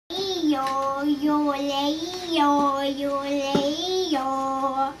yo.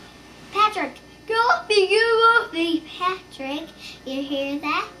 Patrick, get off me, Patrick. You hear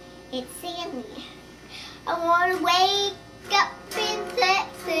that? It's Sammy. I want to wake up in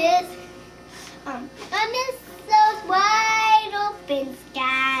Texas. I miss those wide open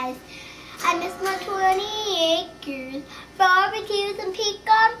skies. I miss my 20 acres, barbecues and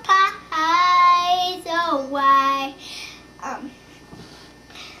pecan pies. Oh, why?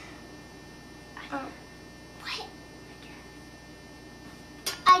 What?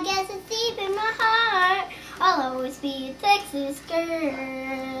 I guess it's deep in my heart. I'll always be a Texas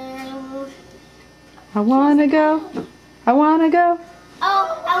girl. I wanna go. I wanna go.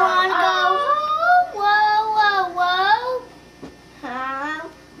 Oh, I wanna go. Whoa.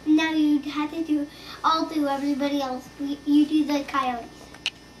 Now you have to do. I'll do everybody else. You do the coyotes.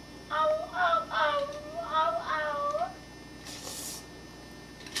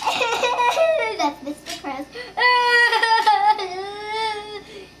 That's Mr. Kress.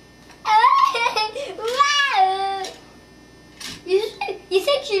 You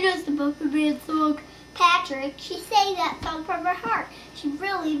said she knows the Bookman song, Patrick. She sang that song from her heart. She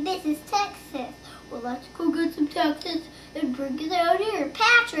really misses Texas. Well, let's go get some Texas and bring it out here.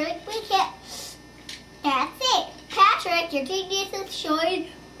 Patrick, we can't. That's it. Patrick, your genius is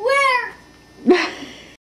showing.